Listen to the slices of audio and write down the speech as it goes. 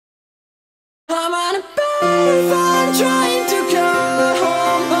I'm on a payphone trying to call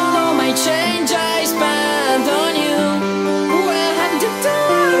home. All my change I spent on you. Where have the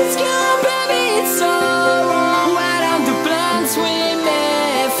times gone, baby? It's so wrong. Where are the plans we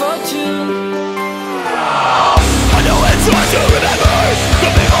made for two? I know it's hard to remember the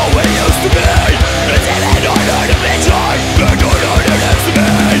people we used to be. It's even harder to picture the good order next to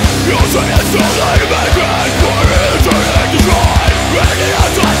me. You say it's still like a background for it to destroy. Ready to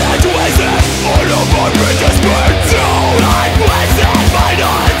try to waste it. All of my bridges burn down. I'm wasting my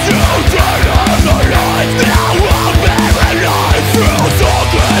night to turn off the lights. Now I'm paralyzed through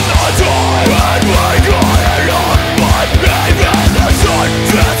talking the time. And we got enough, but even the sun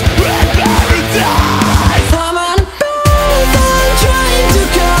sets in paradise. I'm on a payphone trying to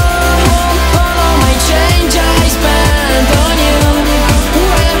call home. All my change I spent on you.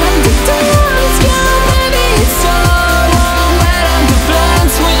 Where have the times gone, baby? It's so wrong. Where are the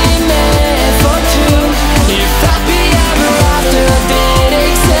plans we made for two? If happy ever after did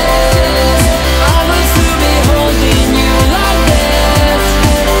exist, I will still be holding you like this.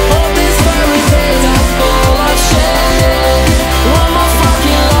 All these fairy tales are full of shit. One more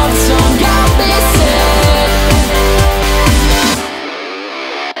fucking love song got me sick.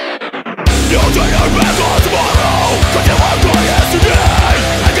 You'll turn your back on tomorrow, cause you won't cry yesterday.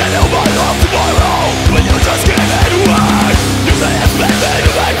 I can't help my love tomorrow, when you just gave it away. You may expect me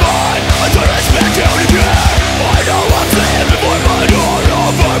to make mine, I don't expect you to care. I know I'm saying before my door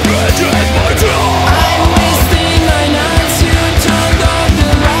of a bridge is my time. I'm wasting my nights, you turned off the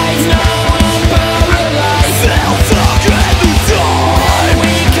lights. Now I'm paralyzed. Still stuck in the time.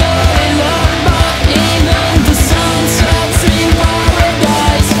 We cut it up, but even the sun sets in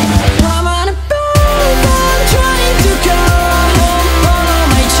paradise. I'm on a payphone trying to call home. All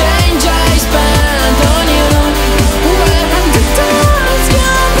my change I spent on you. Where have the times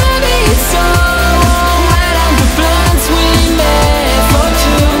gone, baby? It's so wrong. Where are the plans we made for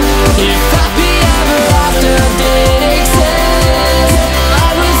two? If happy ever after did exist,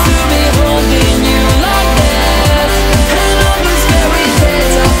 I will still be holding you like this. And all these fairy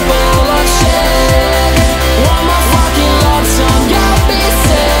tales are full of shit. One more fucking love song got me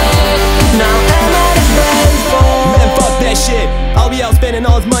sick. Now I'm at a payphone. Man, fuck that shit. I'll be out spending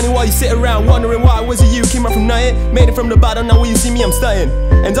all this money while you sit around wondering why was it you came up from nothing, made it from the bottom. Now when you see me I'm stunting,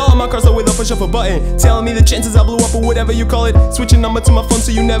 and all of my cars are with a push of a button, telling me the chances I blew up or whatever you call it. Switching number to my phone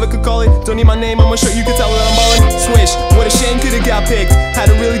so you never could call it. Don't need my name on my shirt, you can tell that I'm ballin'. Swish, what a shame, could've got picked. Had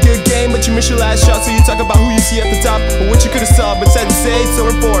a really good game but you missed your last shot, so you talk about who you see at the top or what you could've saw, but sad to say, so